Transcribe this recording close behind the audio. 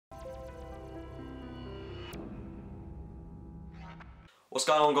What's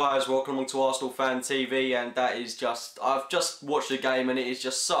going on, guys? Welcome along to Arsenal Fan TV, and I've just watched the game and it is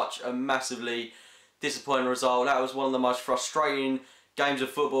just such a massively disappointing result. That was one of the most frustrating games of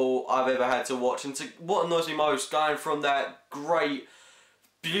football I've ever had to watch, and what annoys me most, going from that great,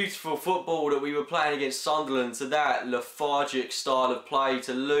 beautiful football that we were playing against Sunderland to that lethargic style of play,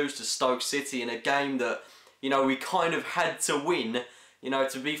 to lose to Stoke City in a game that, you know, we kind of had to win. You know,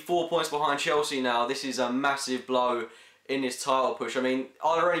 to be 4 points behind Chelsea now, this is a massive blow in this title push. I mean,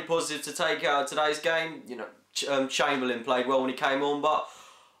 are there any positives to take out of today's game? You know, Chamberlain played well when he came on, but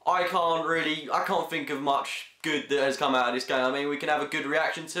I can't think of much good that has come out of this game. I mean, we can have a good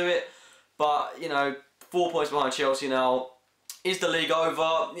reaction to it, but, you know, 4 points behind Chelsea now. Is the league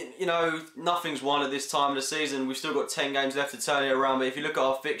over? You know, nothing's won at this time of the season. We've still got 10 games left to turn it around, but if you look at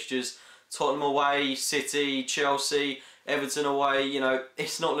our fixtures, Tottenham away, City, Chelsea, Everton away, you know,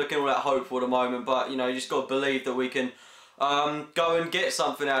 it's not looking all that hopeful at the moment, but, you know, you just got to believe that we can go and get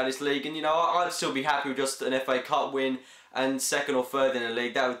something out of this league. And, you know, I'd still be happy with just an FA Cup win and second or third in the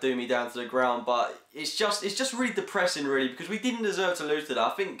league. That would do me down to the ground, but it's just really depressing, really, because we didn't deserve to lose today. I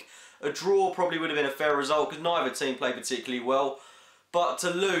think a draw probably would have been a fair result because neither team played particularly well, but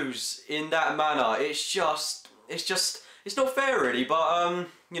to lose in that manner, it's not fair, really. But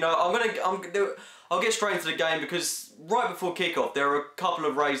you know, I'll get straight into the game, because right before kickoff there were a couple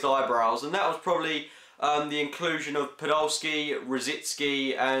of raised eyebrows, and that was probably the inclusion of Podolski,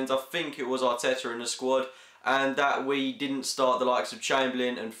 Rosicky, and I think it was Arteta in the squad, and that we didn't start the likes of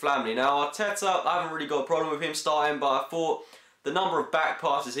Chamberlain and Flamley. Now, Arteta, I haven't really got a problem with him starting, but I thought the number of back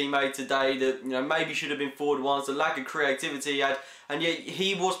passes he made today that, you know, maybe should have been forward ones, the lack of creativity he had, and yet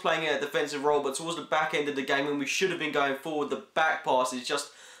he was playing a defensive role, but towards the back end of the game when we should have been going forward, the back passes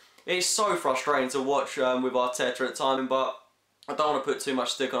it's so frustrating to watch with Arteta at times. But I don't want to put too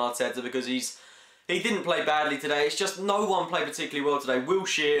much stick on Arteta because he didn't play badly today. It's just no one played particularly well today.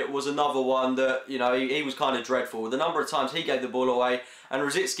 Wilshere was another one that, you know, he was kind of dreadful. The number of times he gave the ball away. And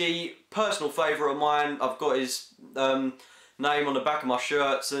Rosicky, personal favourite of mine, I've got his name on the back of my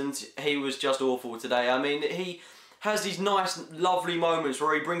shirts, and he was just awful today. I mean, he has these nice, lovely moments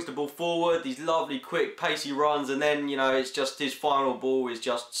where he brings the ball forward, these lovely, quick, pacey runs, and then, you know, it's just his final ball is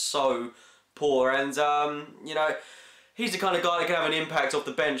just so poor. And, you know, he's the kind of guy that can have an impact off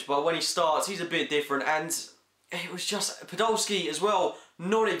the bench, but when he starts, he's a bit different. And it was just Podolski as well,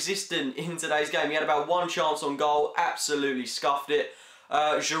 non-existent in today's game. He had about one chance on goal, absolutely scuffed it.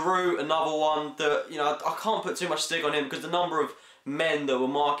 Giroud, another one that, you know, I can't put too much stick on him because the number of men that were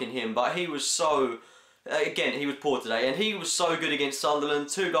marking him, but he was so, again, he was poor today, and he was so good against Sunderland.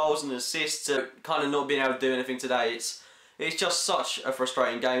 2 goals and an assist, to kind of not being able to do anything today. It's just such a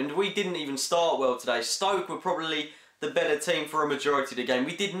frustrating game, and we didn't even start well today. Stoke were probably the better team for a majority of the game.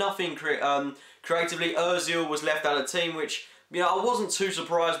 We did nothing creatively. Ozil was left out of the team, which, you know, I wasn't too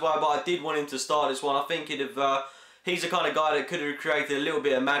surprised by, but I did want him to start this one. I think he's the kind of guy that could have created a little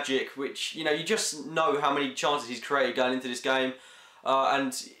bit of magic, which, you know, you just know how many chances he's created going into this game.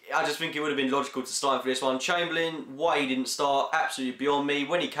 And I just think it would have been logical to start him for this one. Chamberlain, why he didn't start, absolutely beyond me.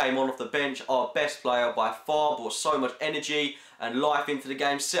 When he came on off the bench, our best player by far, brought so much energy and life into the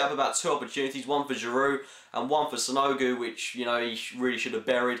game. Set up about 2 opportunities, one for Giroud and one for Sanogo, which, you know, he really should have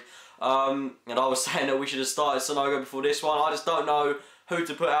buried. And I was saying that we should have started Sanogo before this one. I just don't know who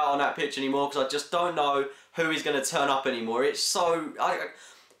to put out on that pitch anymore, because I just don't know who is going to turn up anymore. It's so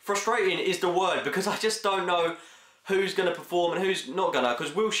frustrating is the word, because I just don't know who's going to perform and who's not going to.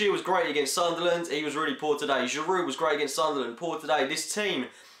 Because Wilshere was great against Sunderland, he was really poor today. Giroud was great against Sunderland, poor today. This team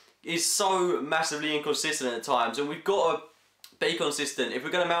is so massively inconsistent at times, and we've got to be consistent if we're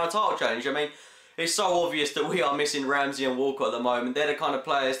going to mount a title challenge. I mean, it's so obvious that we are missing Ramsey and Walcott at the moment. They're the kind of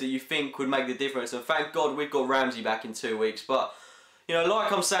players that you think would make the difference, and thank God we've got Ramsey back in 2 weeks. But, you know,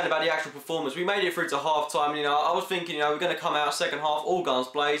 like I'm saying about the actual performance, we made it through to half-time. You know, I was thinking, you know, we're going to come out second half, all guns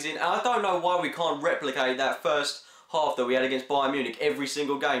blazing, and I don't know why we can't replicate that first half that we had against Bayern Munich every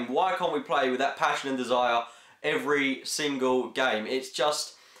single game. Why can't we play with that passion and desire every single game? It's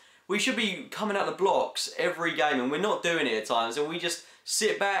just, we should be coming out the blocks every game, and we're not doing it at times, and we just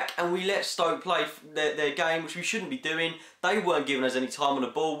sit back and we let Stoke play their game, which we shouldn't be doing. They weren't giving us any time on the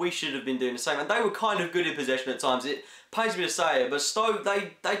ball. We should have been doing the same, and they were kind of good in possession at times. It pains me to say it, but Stoke,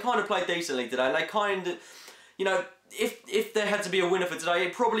 they kind of played decently today, and they kind of, you know, if there had to be a winner for today,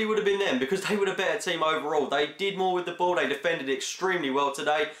 it probably would have been them, because they were the better team overall. They did more with the ball, they defended extremely well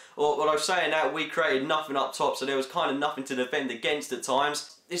today. Well, I was saying that we created nothing up top, so there was kind of nothing to defend against at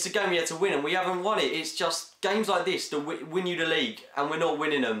times. It's a game we had to win, and we haven't won it. It's just games like this that win you the league, and we're not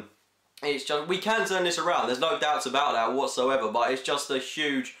winning them. It's just, we can turn this around, there's no doubts about that whatsoever, but it's just a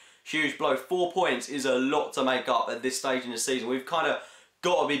huge blow. 4 points is a lot to make up at this stage in the season. We've kind of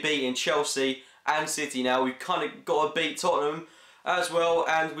got to be beating Chelsea and City now. We've kind of got to beat Tottenham as well,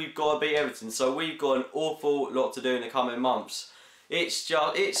 and we've got to beat Everton. So we've got an awful lot to do in the coming months. It's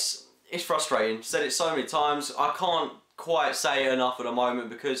just, it's frustrating. Said it so many times. I can't quite say it enough at the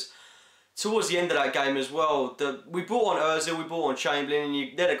moment, because towards the end of that game as well, we brought on Ozil, we brought on Chamberlain,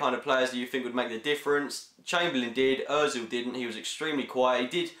 and they're the kind of players that you think would make the difference. Chamberlain did, Ozil didn't. He was extremely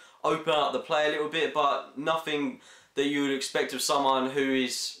quiet. He did open up the play a little bit, but nothing that you would expect of someone who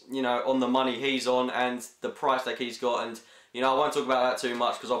is, you know, on the money he's on and the price tag he's got. And you know, I won't talk about that too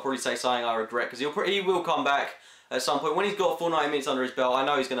much, because I'll probably say something I regret, because he will come back at some point. When he's got a full 90 minutes under his belt, I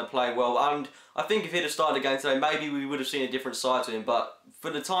know he's going to play well, and I think if he'd have started the game today, maybe we would have seen a different side to him. But for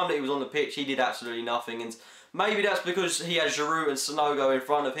the time that he was on the pitch, he did absolutely nothing, and maybe that's because he had Giroud and Sonogo in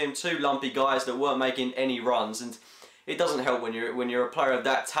front of him, two lumpy guys that weren't making any runs, and it doesn't help when you're a player of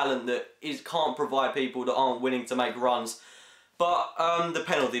that talent that can't provide people that aren't willing to make runs. But the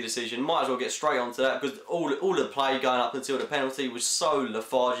penalty decision, might as well get straight onto that, because all the play going up until the penalty was so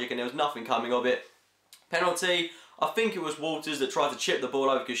lethargic and there was nothing coming of it. Penalty, I think it was Walters that tried to chip the ball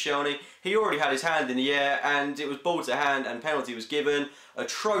over Koscielny. He already had his hand in the air, and it was ball to hand, and penalty was given.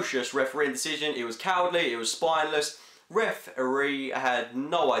 Atrocious refereeing decision. It was cowardly, it was spineless. Referee had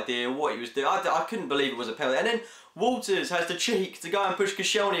no idea what he was doing. I couldn't believe it was a penalty. And then Walters has the cheek to go and push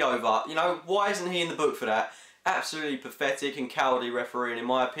Koscielny over. You know, why isn't he in the book for that? Absolutely pathetic and cowardly refereeing, in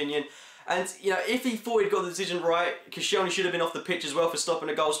my opinion. And, you know, if he thought he'd got the decision right, Koscielny should have been off the pitch as well for stopping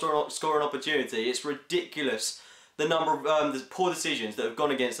a goal scoring opportunity. It's ridiculous, the number of the poor decisions that have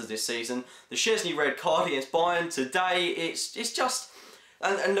gone against us this season. The Szczesny red card against Bayern today, it's just...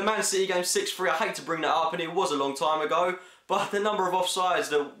 And the Man City game 6-3, I hate to bring that up, and it was a long time ago, but the number of offsides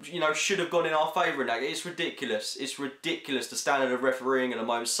that, you know, should have gone in our favour in that, it's ridiculous. It's ridiculous, the standard of refereeing at the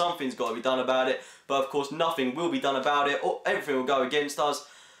moment. Something's got to be done about it, but of course nothing will be done about it, or everything will go against us.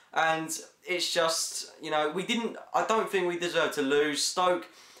 And it's just, you know, I don't think we deserve to lose. Stoke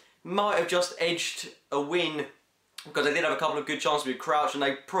might have just edged a win, because they did have a couple of good chances with Crouch, and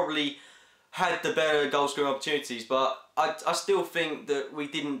they probably had the better goal scoring opportunities, but I still think that we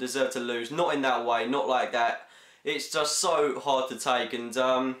didn't deserve to lose. Not in that way, not like that. It's just so hard to take, and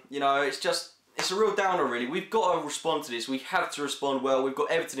you know, it's a real downer really. We've got to respond to this. We have to respond well. We've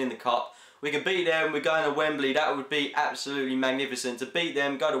got Everton in the cup. We can beat them. We're going to Wembley. That would be absolutely magnificent. To beat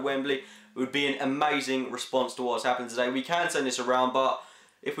them, go to Wembley, would be an amazing response to what's happened today. We can turn this around, but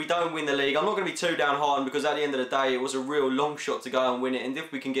if we don't win the league, I'm not going to be too downhearted, because at the end of the day, it was a real long shot to go and win it. And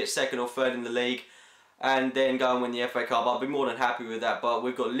if we can get second or third in the league and then go and win the FA Cup, I'll be more than happy with that. But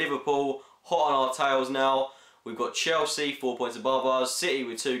we've got Liverpool hot on our tails now. We've got Chelsea 4 points above us, City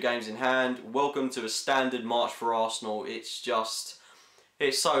with 2 games in hand. Welcome to a standard March for Arsenal. It's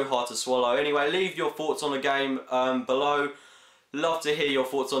so hard to swallow. Anyway, leave your thoughts on the game below. Love to hear your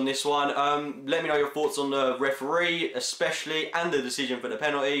thoughts on this one. Let me know your thoughts on the referee especially, and the decision for the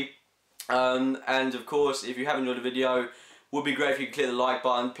penalty. And of course, if you have enjoyed the video, would be great if you could click the like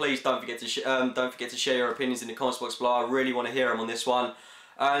button. Please don't forget to share your opinions in the comments box below. I really want to hear them on this one.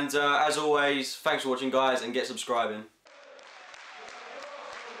 And as always, thanks for watching guys, and get subscribing.